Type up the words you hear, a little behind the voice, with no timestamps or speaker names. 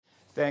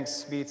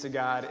Thanks be to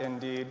God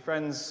indeed.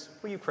 Friends,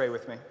 will you pray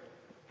with me?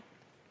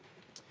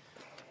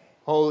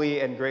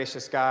 Holy and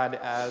gracious God,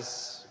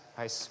 as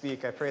I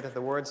speak, I pray that the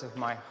words of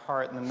my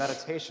heart and the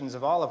meditations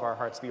of all of our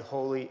hearts be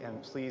holy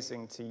and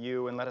pleasing to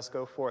you, and let us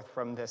go forth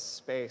from this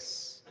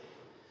space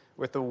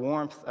with the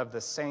warmth of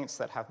the saints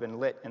that have been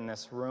lit in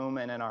this room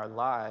and in our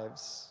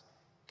lives,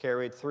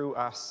 carried through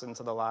us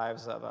into the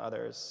lives of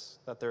others,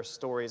 that their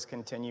stories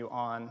continue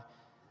on,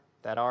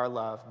 that our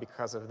love,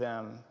 because of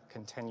them,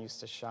 continues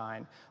to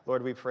shine.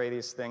 Lord, we pray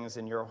these things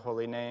in your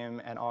holy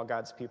name, and all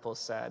God's people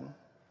said,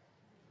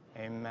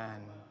 amen.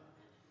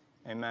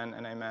 Amen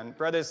and amen.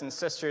 Brothers and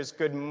sisters,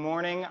 good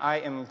morning. I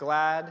am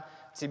glad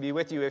to be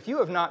with you. If you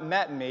have not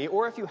met me,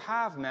 or if you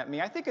have met me,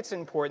 I think it's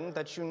important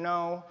that you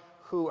know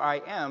who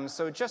I am.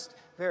 So just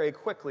very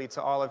quickly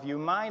to all of you,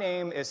 my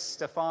name is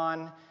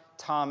Stephan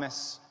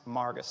Thomas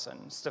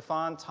Margison.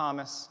 Stephan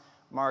Thomas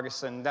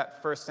Margison,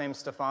 that first name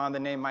Stephan, the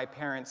name my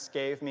parents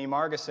gave me.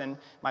 Margison,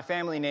 my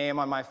family name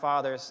on my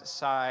father's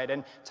side.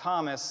 And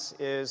Thomas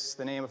is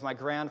the name of my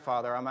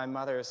grandfather on my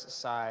mother's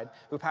side,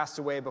 who passed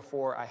away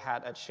before I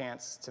had a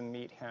chance to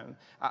meet him.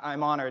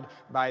 I'm honored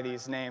by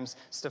these names.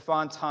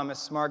 Stephan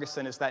Thomas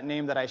Margison is that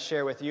name that I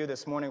share with you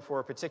this morning for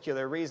a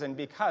particular reason,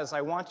 because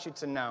I want you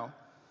to know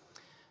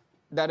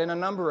that in a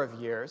number of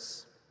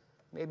years,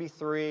 maybe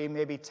 3,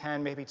 maybe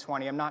 10, maybe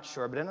 20, I'm not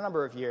sure, but in a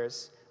number of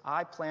years,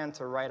 I plan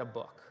to write a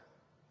book.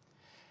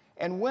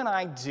 And when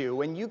I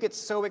do, and you get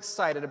so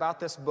excited about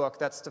this book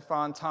that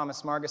Stephan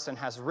Thomas Margison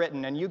has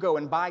written, and you go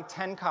and buy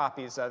 10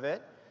 copies of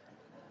it,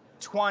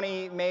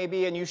 20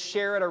 maybe, and you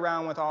share it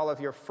around with all of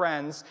your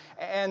friends,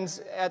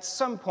 and at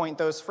some point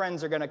those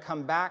friends are going to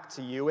come back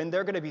to you, and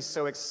they're going to be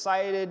so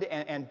excited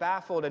and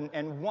baffled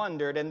and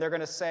wondered, and they're going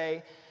to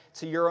say,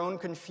 to your own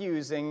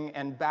confusing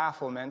and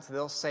bafflement,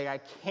 they'll say, I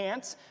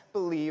can't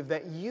believe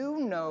that you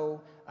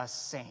know a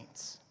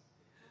saint.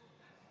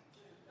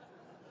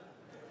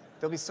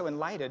 They'll be so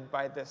enlightened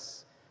by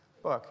this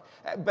book.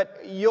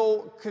 But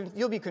you'll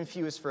be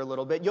confused for a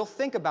little bit. You'll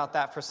think about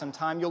that for some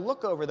time. You'll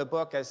look over the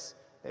book as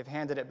they've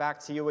handed it back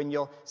to you, and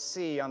you'll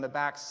see on the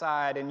back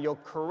side, and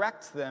you'll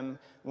correct them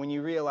when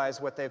you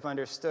realize what they've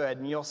understood.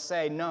 And you'll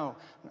say, no,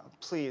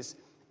 please,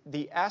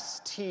 the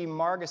S.T.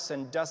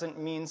 Margison doesn't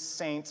mean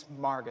Saint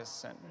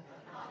Margison.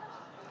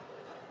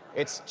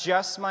 It's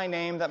just my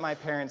name that my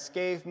parents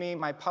gave me.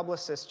 My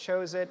publicist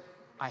chose it.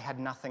 I had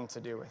nothing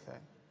to do with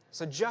it.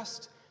 So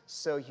just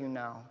so you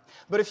know.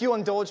 But if you'll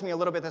indulge me a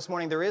little bit this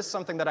morning, there is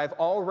something that I've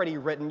already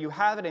written. You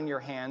have it in your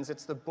hands.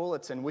 It's the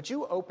bulletin. Would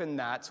you open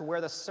that to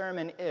where the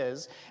sermon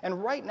is?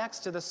 And right next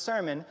to the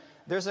sermon,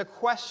 there's a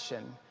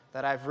question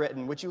that I've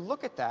written. Would you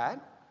look at that?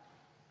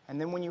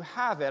 And then when you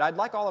have it, I'd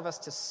like all of us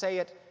to say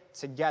it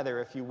together,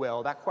 if you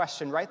will. That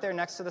question right there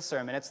next to the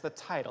sermon. It's the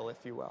title, if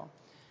you will.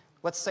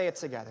 Let's say it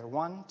together.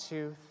 1,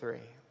 2, 3.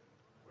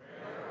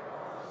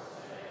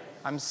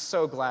 I'm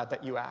so glad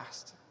that you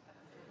asked.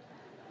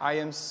 I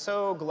am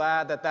so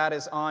glad that that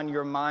is on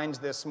your mind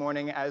this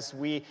morning as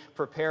we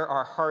prepare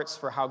our hearts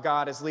for how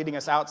God is leading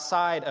us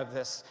outside of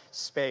this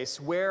space.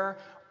 Where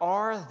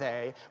are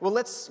they? Well,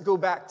 let's go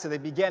back to the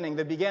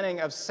beginning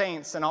of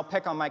saints, and I'll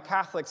pick on my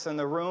Catholics in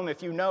the room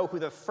if you know who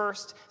the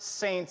first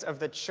saint of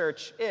the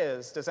church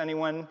is. Does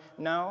anyone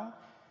know?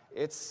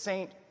 It's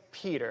Saint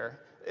Peter.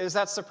 Is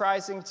that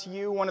surprising to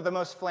you? One of the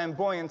most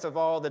flamboyant of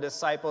all the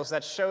disciples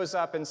that shows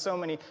up in so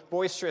many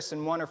boisterous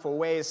and wonderful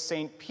ways.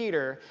 Saint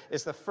Peter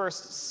is the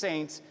first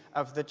saint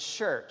of the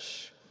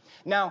church.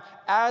 Now,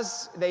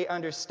 as they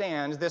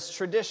understand this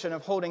tradition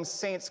of holding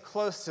saints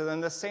close to them,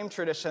 the same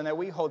tradition that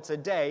we hold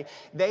today,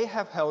 they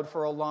have held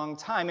for a long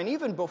time. And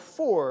even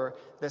before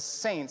the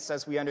saints,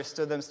 as we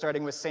understood them,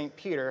 starting with St.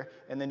 Peter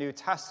in the New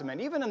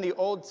Testament, even in the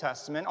Old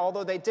Testament,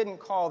 although they didn't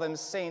call them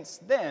saints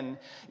then,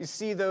 you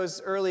see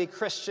those early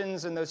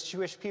Christians and those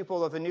Jewish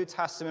people of the New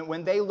Testament,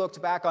 when they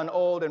looked back on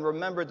old and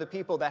remembered the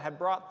people that had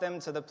brought them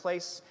to the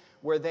place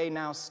where they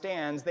now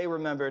stand, they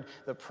remembered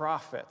the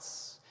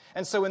prophets.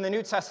 And so in the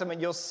New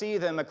Testament, you'll see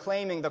them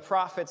acclaiming the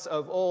prophets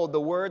of old,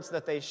 the words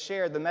that they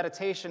shared, the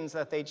meditations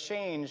that they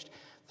changed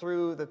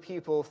through the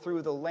people,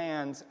 through the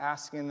land,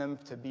 asking them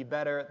to be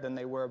better than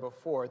they were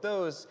before.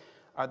 Those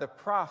are the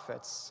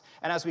prophets.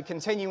 And as we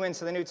continue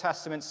into the New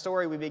Testament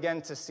story, we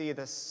begin to see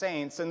the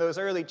saints. And those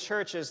early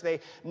churches, they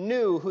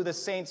knew who the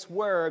saints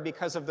were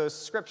because of those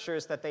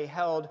scriptures that they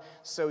held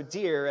so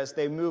dear. As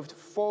they moved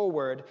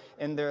forward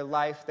in their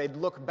life, they'd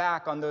look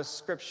back on those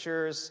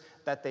scriptures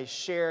that they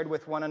shared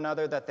with one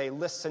another, that they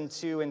listened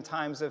to in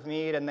times of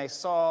need, and they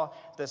saw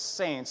the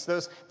saints,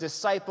 those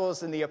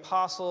disciples and the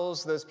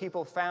apostles, those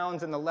people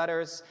found in the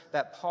letters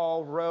that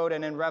Paul wrote,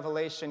 and in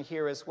Revelation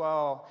here as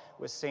well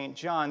with St.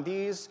 John.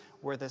 These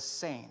were the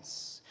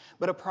saints.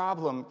 But a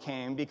problem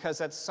came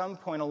because at some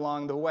point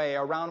along the way,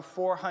 around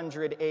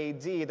 400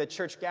 AD, the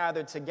church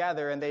gathered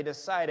together and they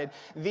decided,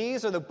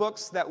 these are the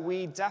books that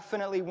we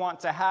definitely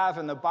want to have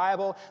in the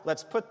Bible.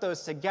 Let's put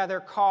those together,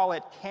 call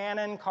it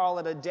canon, call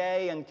it a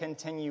day, and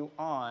continue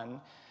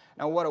on.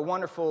 Now, what a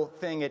wonderful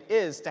thing it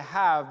is to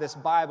have this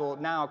Bible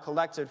now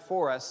collected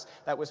for us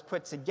that was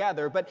put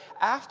together. But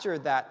after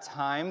that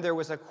time, there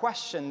was a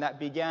question that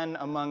began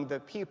among the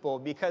people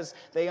because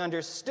they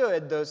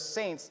understood those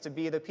saints to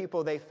be the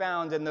people they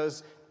found in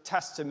those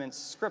Testament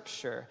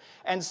scripture.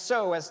 And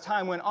so as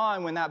time went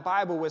on, when that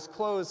Bible was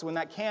closed, when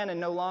that canon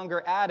no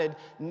longer added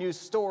new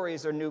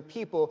stories or new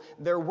people,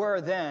 there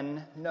were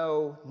then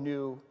no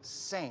new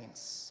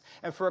saints.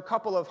 And for a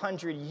couple of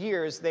hundred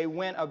years, they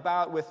went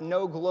about with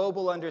no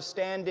global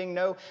understanding,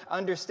 no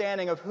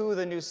understanding of who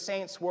the new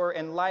saints were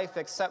in life,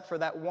 except for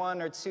that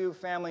one or two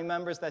family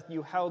members that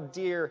you held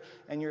dear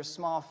in your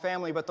small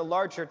family. But the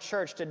larger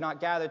church did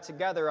not gather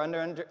together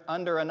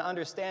under an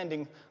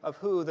understanding of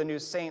who the new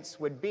saints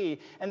would be.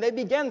 And they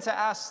began to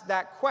ask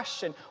that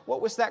question. What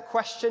was that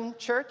question,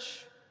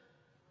 church?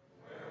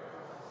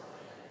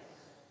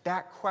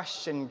 That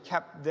question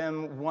kept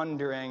them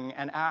wondering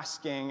and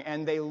asking,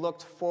 and they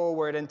looked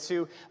forward. And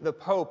to the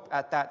Pope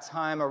at that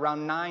time,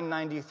 around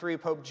 993,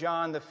 Pope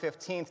John the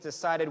 15th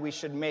decided we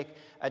should make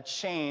a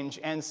change.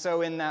 And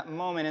so in that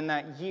moment, in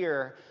that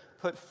year,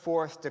 put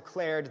forth,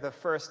 declared the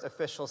first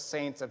official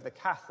saint of the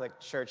Catholic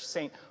Church,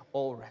 Saint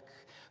Ulrich,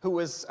 who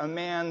was a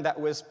man that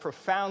was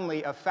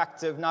profoundly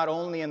effective not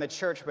only in the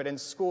church but in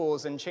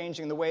schools and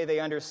changing the way they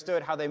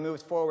understood how they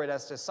moved forward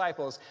as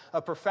disciples. A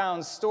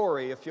profound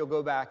story if you'll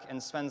go back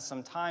and spend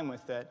some time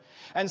with it.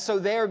 And so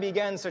there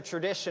begins a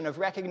tradition of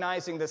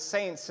recognizing the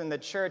saints in the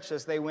church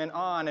as they went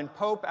on, and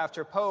pope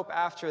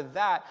after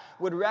that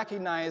would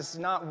recognize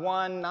not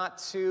one, not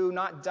two,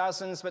 not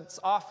dozens, but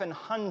often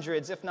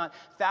hundreds, if not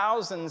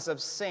thousands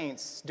of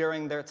saints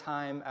during their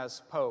time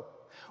as pope.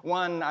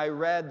 One, I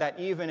read that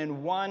even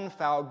in one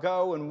foul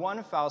go, in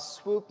one foul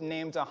swoop,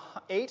 named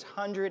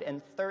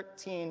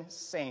 813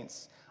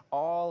 saints,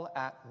 all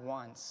at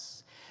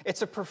once.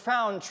 It's a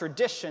profound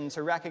tradition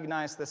to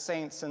recognize the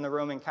saints in the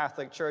Roman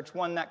Catholic Church,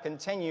 one that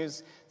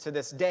continues to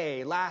this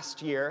day.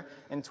 Last year,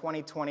 in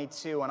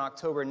 2022, on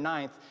October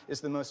 9th,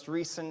 is the most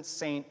recent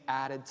saint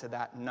added to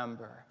that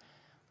number,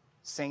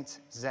 Saint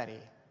Zeddy.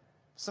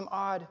 Some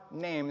odd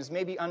names,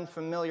 maybe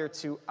unfamiliar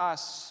to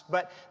us,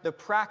 but the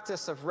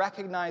practice of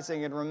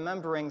recognizing and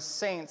remembering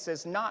saints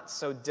is not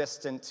so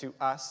distant to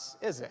us,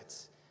 is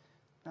it?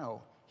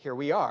 No, here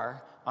we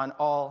are on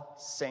All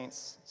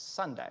Saints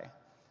Sunday,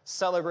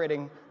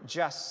 celebrating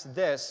just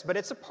this, but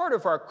it's a part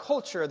of our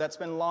culture that's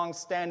been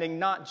long-standing,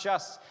 not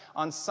just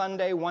on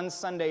Sunday, one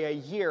Sunday a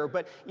year,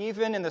 but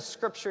even in the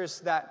scriptures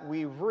that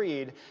we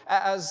read,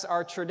 as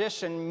our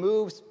tradition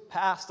moves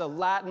past a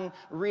Latin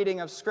reading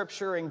of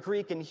Scripture in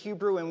Greek and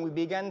Hebrew, and we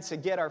begin to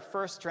get our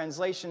first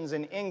translations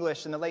in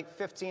English in the late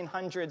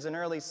 1500s and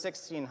early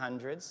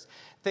 1600s,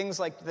 things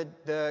like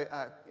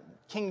the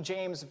King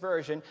James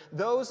Version,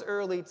 those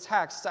early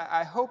texts,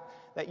 I hope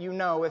that you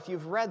know, if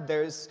you've read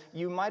those,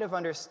 you might have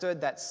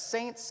understood that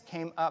saints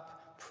came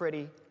up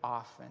pretty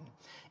often.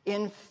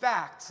 In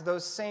fact,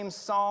 those same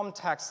psalm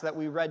texts that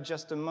we read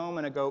just a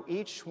moment ago,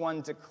 each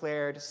one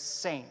declared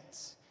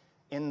saint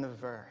in the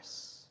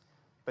verse.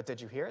 But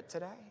did you hear it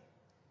today?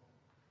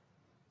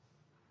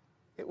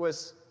 It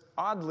was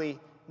oddly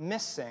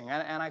missing,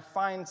 and I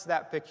find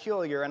that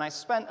peculiar, and I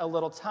spent a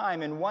little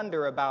time in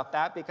wonder about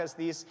that because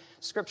these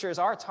scriptures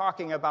are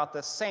talking about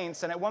the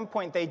saints, and at one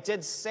point they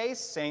did say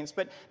saints,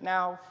 but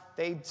now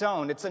they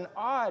don't. It's an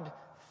odd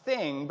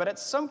thing, but at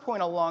some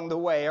point along the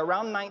way,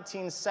 around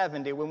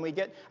 1970, when we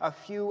get a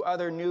few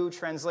other new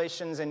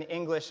translations in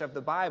English of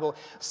the Bible,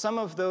 some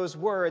of those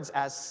words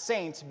as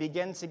saint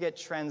begin to get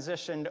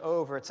transitioned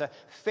over to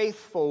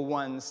faithful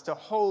ones, to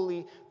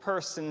holy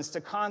persons,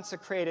 to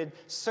consecrated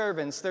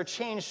servants. They're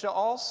changed to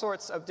all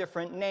sorts of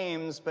different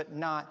names, but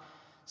not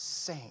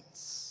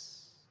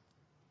saints.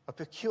 A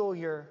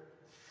peculiar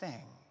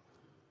thing.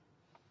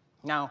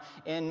 Now,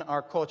 in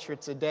our culture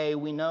today,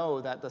 we know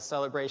that the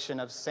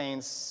celebration of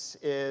saints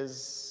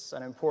is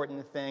an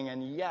important thing,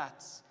 and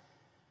yet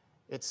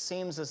it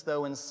seems as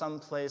though in some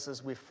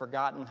places we've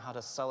forgotten how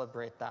to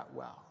celebrate that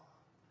well.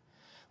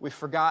 We've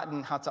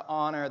forgotten how to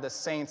honor the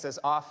saints as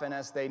often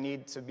as they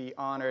need to be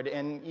honored,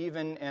 and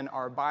even in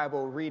our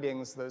Bible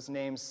readings, those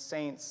names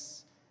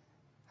saints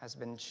has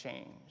been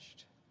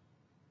changed.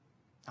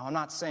 Now, I'm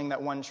not saying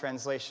that one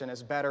translation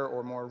is better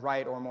or more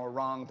right or more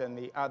wrong than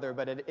the other,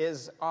 but it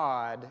is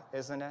odd,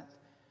 isn't it?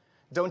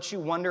 Don't you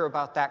wonder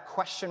about that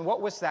question?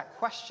 What was that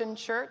question,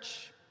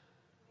 church?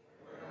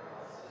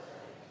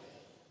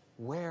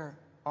 Where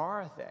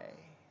are they?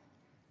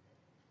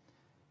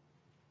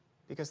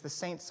 Because the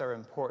saints are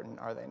important,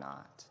 are they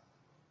not?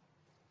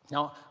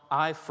 Now,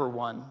 I, for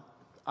one,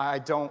 I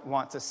don't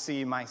want to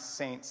see my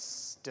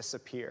saints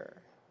disappear.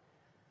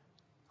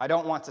 I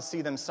don't want to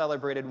see them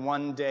celebrated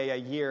one day a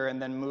year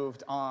and then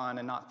moved on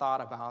and not thought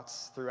about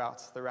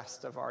throughout the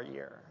rest of our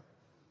year.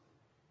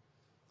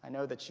 I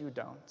know that you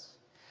don't.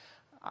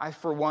 I,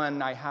 for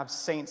one, I have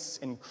saints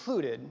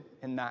included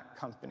in that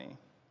company.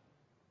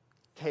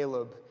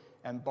 Caleb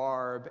and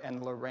Barb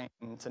and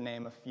Lorraine, to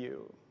name a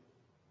few.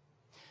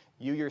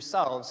 You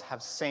yourselves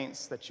have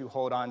saints that you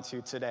hold on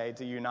to today,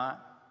 do you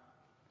not?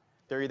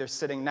 They're either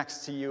sitting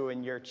next to you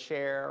in your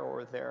chair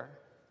or they're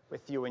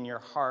with you in your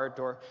heart,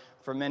 or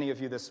for many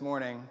of you this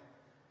morning,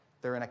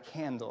 they're in a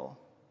candle,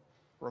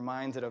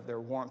 reminded of their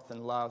warmth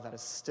and love that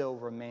still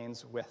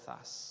remains with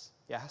us.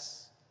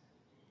 Yes?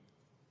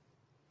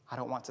 I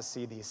don't want to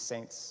see these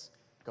saints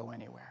go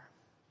anywhere.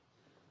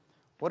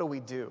 What do we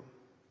do?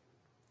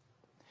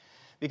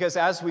 Because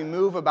as we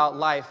move about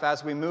life,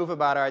 as we move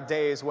about our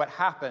days, what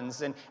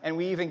happens? And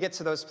we even get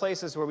to those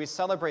places where we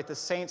celebrate the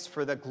saints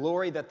for the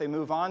glory that they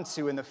move on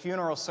to in the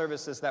funeral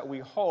services that we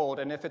hold.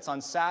 And if it's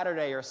on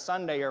Saturday or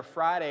Sunday or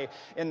Friday,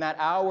 in that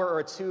hour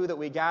or two that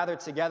we gather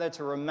together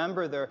to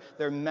remember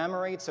their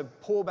memory, to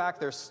pull back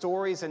their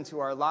stories into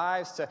our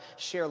lives, to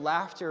share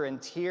laughter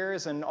and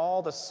tears and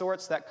all the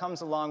sorts that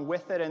comes along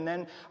with it. And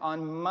then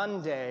on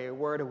Monday,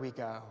 where do we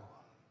go?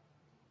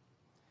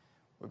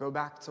 We go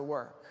back to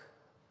work.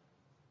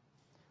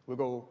 We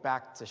go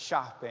back to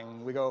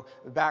shopping. We go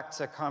back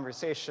to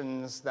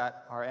conversations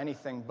that are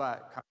anything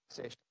but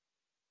conversations.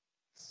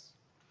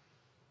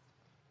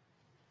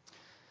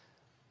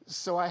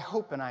 So I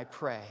hope and I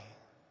pray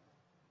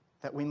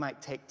that we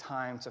might take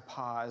time to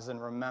pause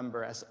and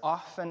remember as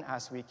often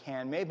as we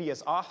can, maybe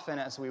as often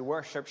as we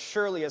worship,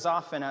 surely as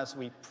often as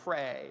we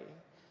pray,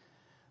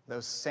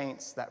 those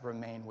saints that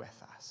remain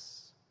with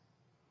us.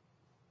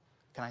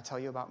 Can I tell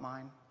you about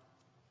mine?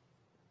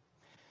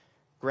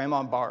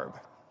 Grandma Barb.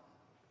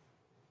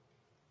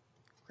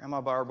 Grandma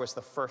Barb was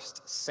the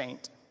first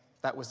saint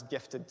that was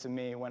gifted to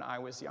me when I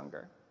was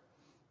younger,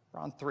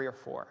 around 3 or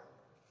 4.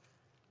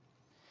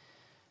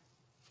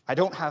 I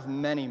don't have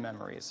many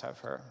memories of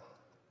her,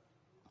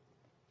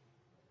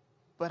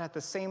 but at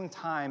the same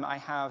time, I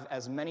have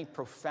as many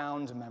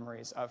profound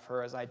memories of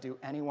her as I do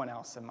anyone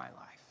else in my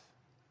life.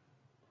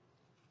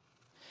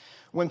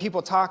 When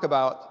people talk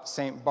about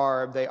St.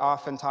 Barb, they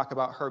often talk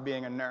about her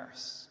being a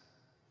nurse.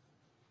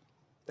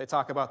 They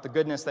talk about the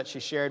goodness that she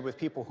shared with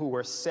people who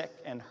were sick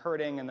and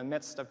hurting in the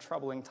midst of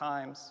troubling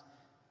times.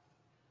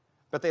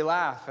 But they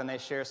laugh and they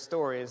share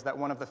stories that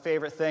one of the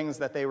favorite things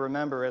that they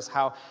remember is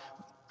how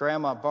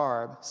Grandma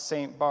Barb,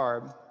 St.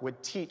 Barb,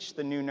 would teach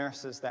the new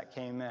nurses that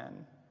came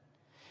in,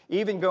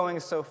 even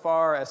going so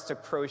far as to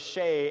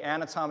crochet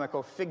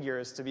anatomical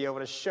figures to be able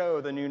to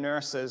show the new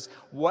nurses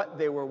what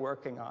they were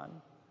working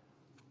on.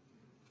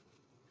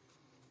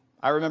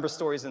 I remember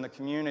stories in the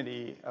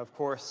community, of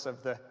course,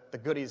 of the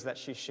goodies that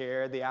she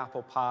shared, the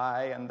apple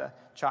pie and the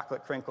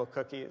chocolate crinkle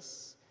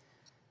cookies.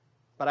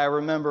 But I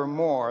remember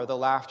more the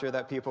laughter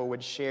that people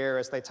would share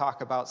as they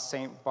talk about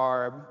St.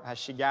 Barb, as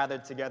she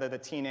gathered together the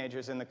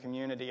teenagers in the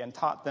community and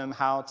taught them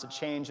how to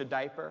change a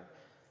diaper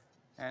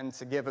and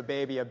to give a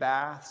baby a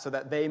bath so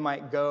that they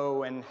might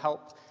go and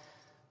help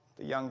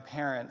the young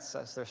parents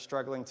as they're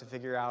struggling to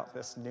figure out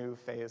this new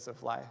phase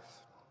of life.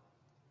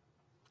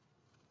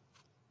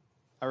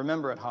 I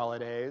remember at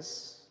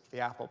holidays, the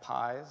apple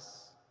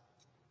pies.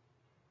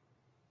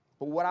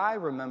 But what I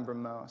remember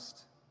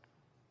most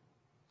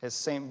is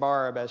St.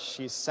 Barb as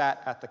she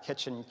sat at the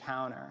kitchen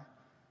counter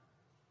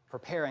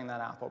preparing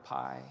that apple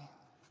pie.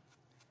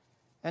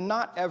 And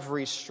not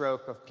every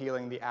stroke of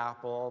peeling the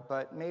apple,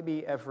 but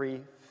maybe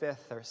every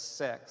 5th or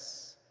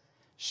 6th,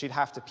 she'd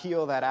have to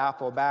peel that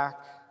apple back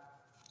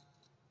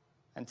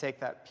and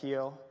take that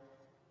peel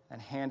and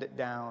hand it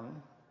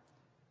down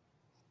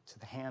to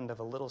the hand of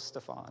a little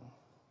Stephan.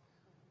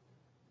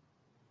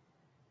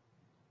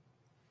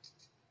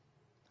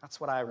 That's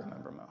what I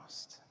remember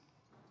most.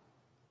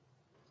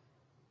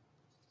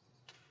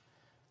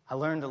 I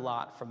learned a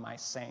lot from my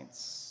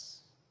saints,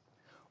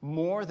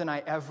 more than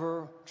I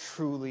ever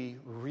truly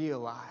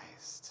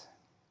realized.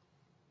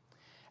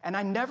 And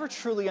I never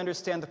truly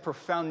understand the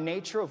profound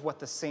nature of what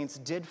the saints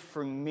did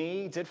for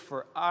me, did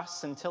for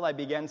us, until I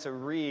began to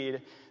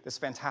read this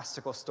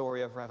fantastical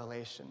story of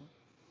Revelation.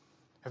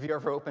 Have you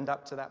ever opened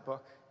up to that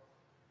book?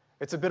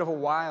 It's a bit of a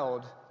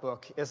wild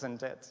book,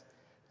 isn't it?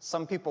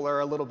 Some people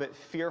are a little bit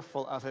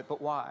fearful of it, but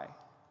why?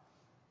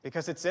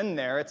 Because it's in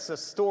there. It's a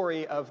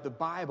story of the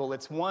Bible.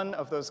 It's one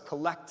of those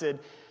collected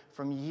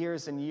from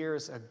years and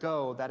years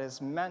ago that is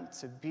meant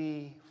to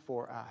be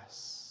for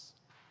us.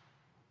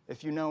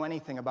 If you know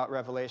anything about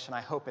Revelation,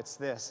 I hope it's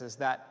this, is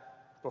that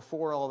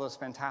before all those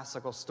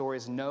fantastical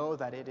stories, know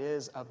that it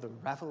is of the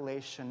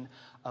revelation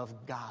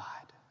of God.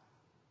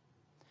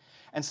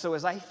 And so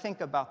as I think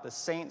about the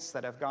saints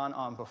that have gone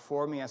on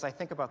before me, as I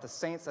think about the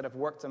saints that have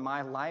worked in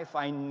my life,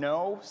 I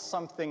know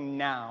something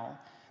now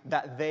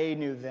that they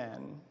knew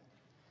then,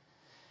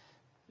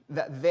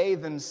 that they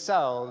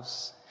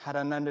themselves had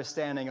an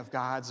understanding of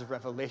God's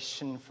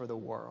revelation for the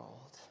world.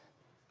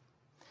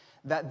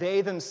 That they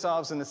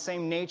themselves, in the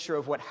same nature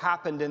of what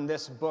happened in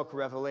this book,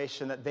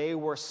 Revelation, that they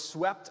were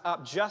swept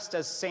up just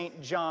as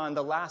St. John,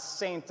 the last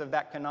saint of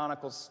that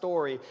canonical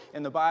story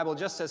in the Bible,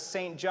 just as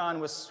St. John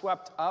was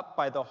swept up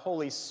by the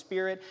Holy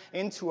Spirit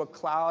into a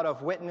cloud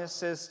of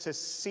witnesses to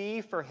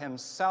see for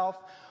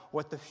himself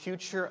what the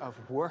future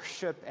of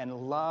worship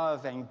and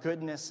love and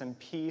goodness and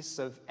peace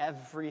of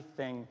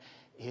everything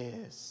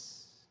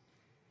is.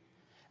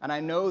 And I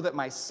know that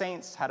my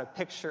saints had a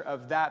picture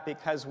of that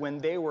because when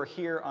they were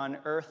here on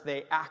earth,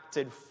 they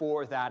acted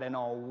for that in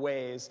all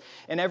ways.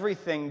 In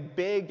everything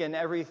big and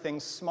everything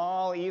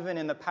small, even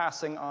in the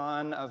passing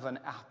on of an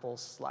apple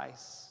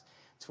slice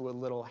to a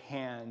little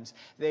hand,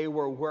 they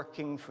were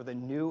working for the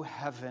new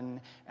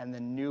heaven and the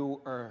new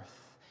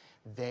earth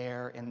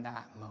there in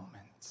that moment.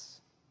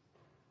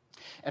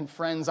 And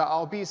friends,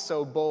 I'll be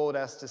so bold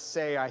as to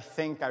say,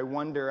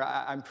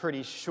 I'm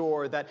pretty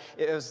sure that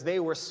as they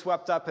were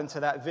swept up into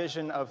that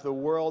vision of the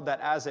world,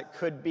 that as it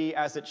could be,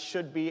 as it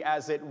should be,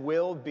 as it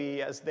will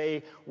be, as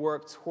they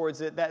work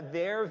towards it, that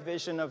their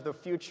vision of the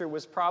future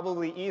was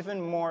probably even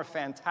more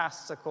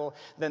fantastical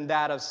than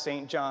that of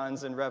St.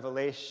 John's in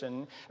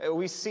Revelation.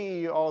 We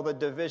see all the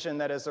division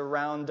that is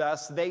around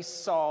us. They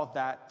saw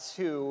that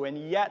too,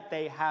 and yet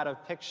they had a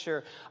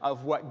picture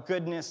of what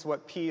goodness,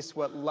 what peace,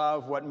 what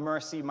love, what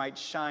mercy might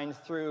shine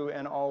through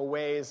in all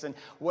ways. And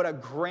what a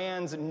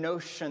grand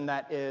notion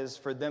that is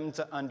for them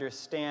to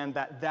understand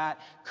that that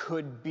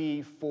could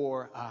be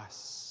for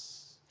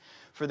us,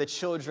 for the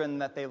children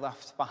that they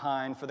left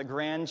behind, for the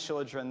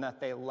grandchildren that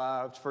they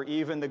loved, for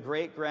even the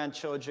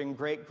great-grandchildren,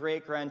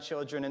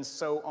 great-great-grandchildren, and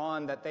so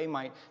on, that they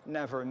might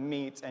never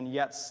meet and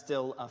yet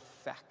still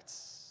affect.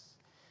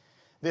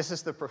 This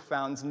is the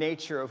profound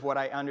nature of what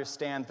I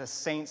understand the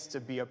saints to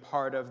be a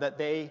part of, that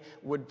they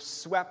would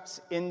swept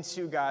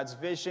into God's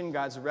vision,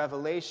 God's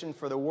revelation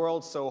for the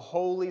world so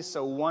wholly,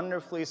 so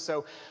wonderfully,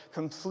 so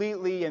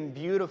completely and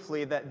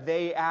beautifully that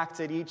they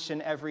acted each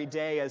and every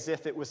day as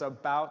if it was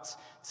about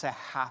to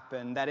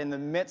happen, that in the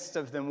midst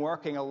of them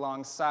working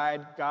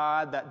alongside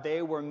God, that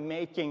they were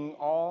making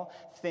all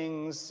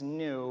things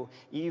new,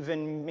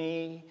 even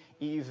me,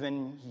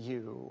 even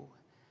you.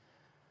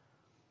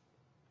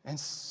 And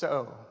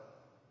so,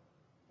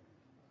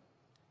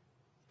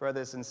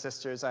 brothers and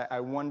sisters, I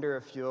wonder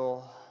if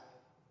you'll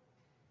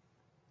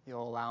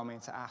allow me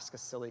to ask a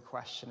silly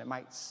question. It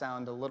might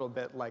sound a little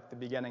bit like the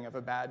beginning of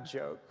a bad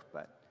joke,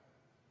 but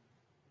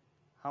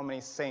how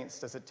many saints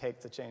does it take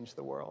to change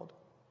the world?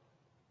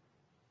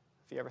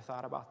 Have you ever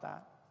thought about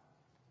that?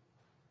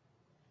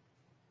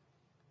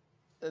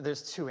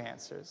 There's two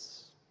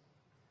answers.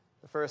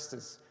 The first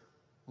is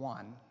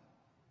one,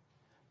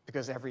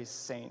 because every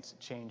saint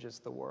changes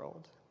the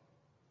world.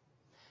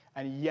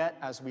 And yet,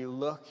 as we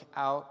look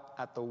out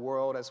at the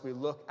world, as we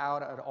look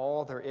out at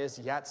all there is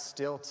yet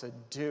still to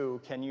do,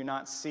 can you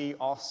not see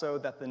also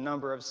that the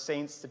number of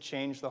saints to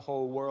change the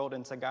whole world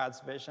into God's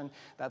vision,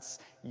 that's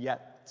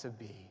yet to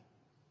be?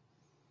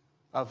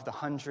 Of the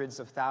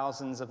hundreds of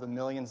thousands, of the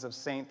millions of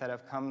saints that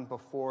have come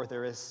before,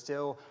 there is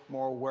still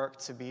more work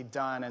to be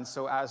done. And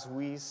so as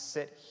we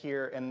sit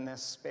here in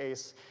this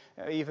space,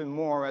 even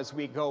more as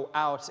we go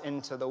out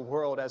into the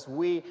world, as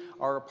we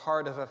are a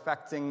part of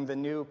affecting the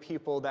new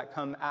people that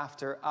come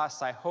after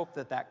us, I hope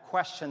that that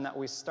question that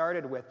we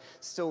started with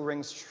still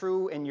rings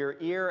true in your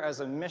ear as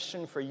a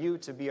mission for you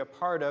to be a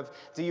part of.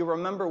 Do you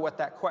remember what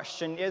that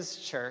question is,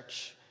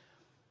 church?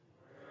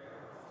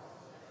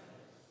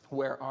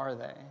 Where are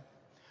they?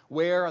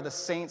 Where are the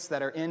saints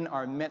that are in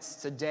our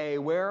midst today?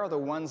 Where are the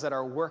ones that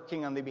are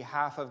working on the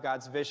behalf of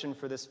God's vision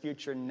for this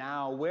future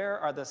now? Where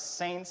are the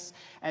saints?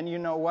 And you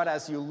know what?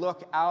 As you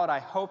look out, I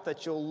hope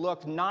that you'll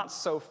look not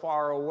so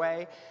far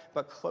away,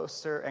 but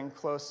closer and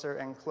closer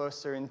and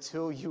closer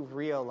until you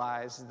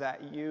realize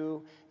that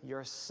you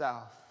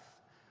yourself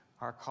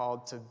are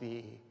called to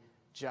be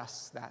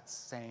just that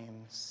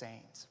same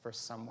saint for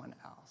someone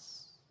else.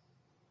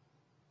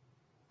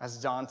 As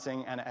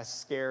daunting and as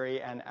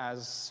scary and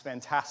as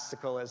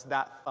fantastical as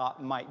that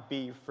thought might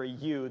be for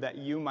you, that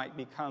you might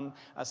become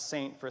a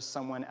saint for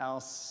someone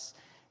else,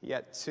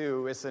 yet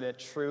too, isn't it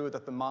true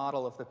that the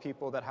model of the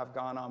people that have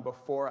gone on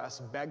before us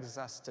begs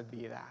us to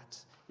be that?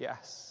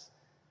 Yes,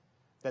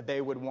 that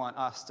they would want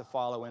us to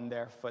follow in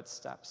their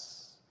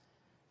footsteps.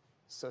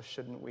 So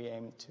shouldn't we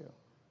aim to?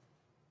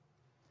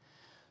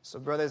 So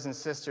brothers and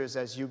sisters,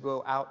 as you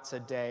go out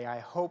today,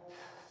 I hope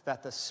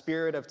that the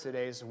spirit of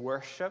today's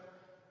worship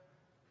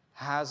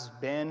has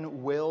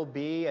been, will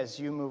be, as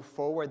you move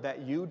forward,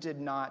 that you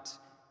did not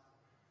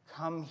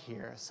come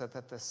here so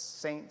that the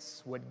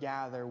saints would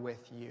gather with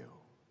you.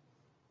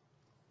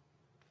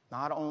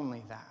 Not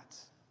only that,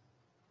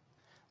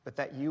 but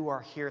that you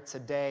are here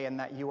today and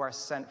that you are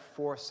sent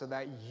forth so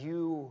that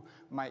you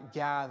might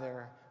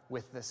gather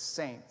with the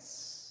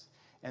saints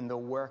in the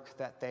work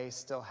that they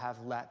still have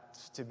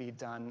left to be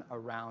done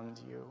around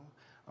you,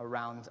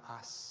 around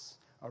us,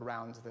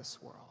 around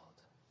this world.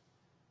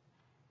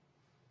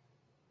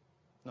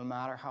 No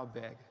matter how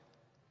big,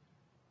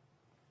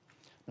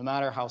 no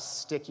matter how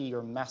sticky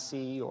or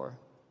messy or,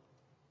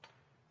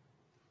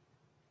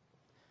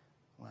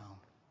 well,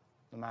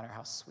 no matter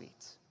how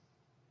sweet.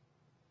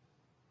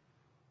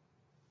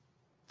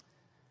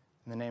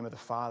 In the name of the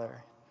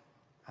Father,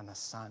 and the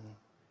Son,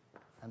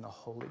 and the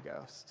Holy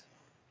Ghost.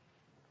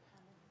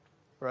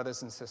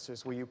 Brothers and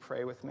sisters, will you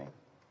pray with me?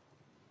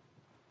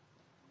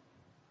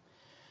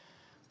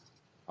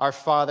 Our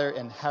Father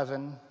in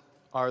heaven,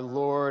 our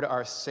Lord,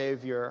 our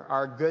Savior,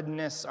 our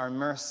goodness, our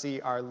mercy,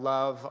 our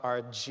love,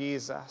 our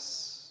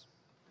Jesus.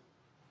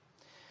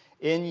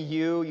 In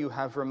you, you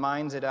have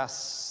reminded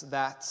us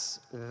that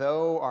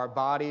though our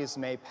bodies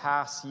may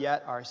pass,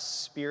 yet our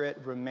spirit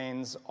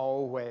remains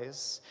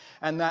always.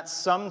 And that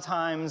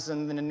sometimes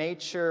in the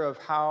nature of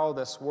how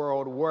this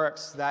world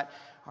works, that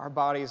our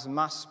bodies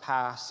must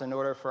pass in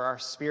order for our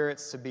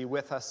spirits to be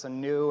with us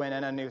anew and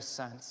in a new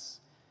sense.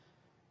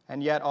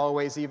 And yet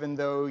always, even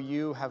though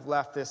you have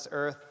left this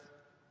earth,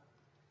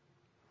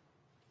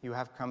 you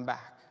have come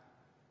back.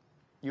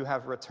 You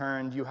have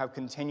returned. You have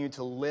continued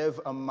to live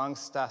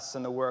amongst us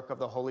in the work of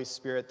the Holy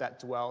Spirit that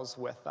dwells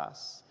with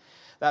us.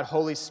 That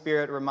Holy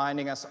Spirit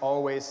reminding us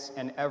always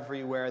and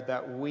everywhere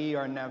that we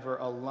are never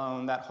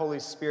alone. That Holy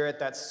Spirit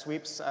that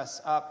sweeps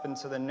us up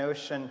into the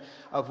notion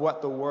of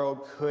what the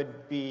world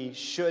could be,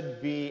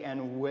 should be,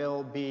 and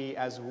will be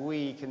as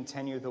we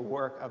continue the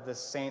work of the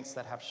saints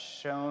that have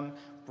shone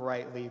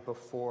brightly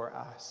before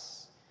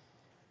us.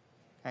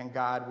 And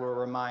God, we're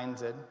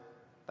reminded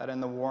that in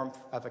the warmth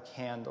of a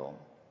candle,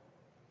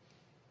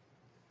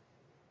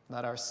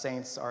 that our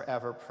saints are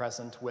ever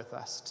present with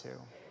us too.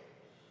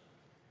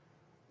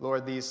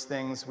 Lord, these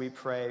things we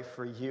pray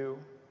for you,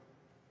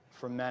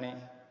 for many,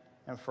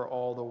 and for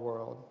all the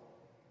world.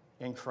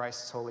 In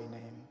Christ's holy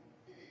name,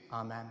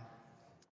 amen.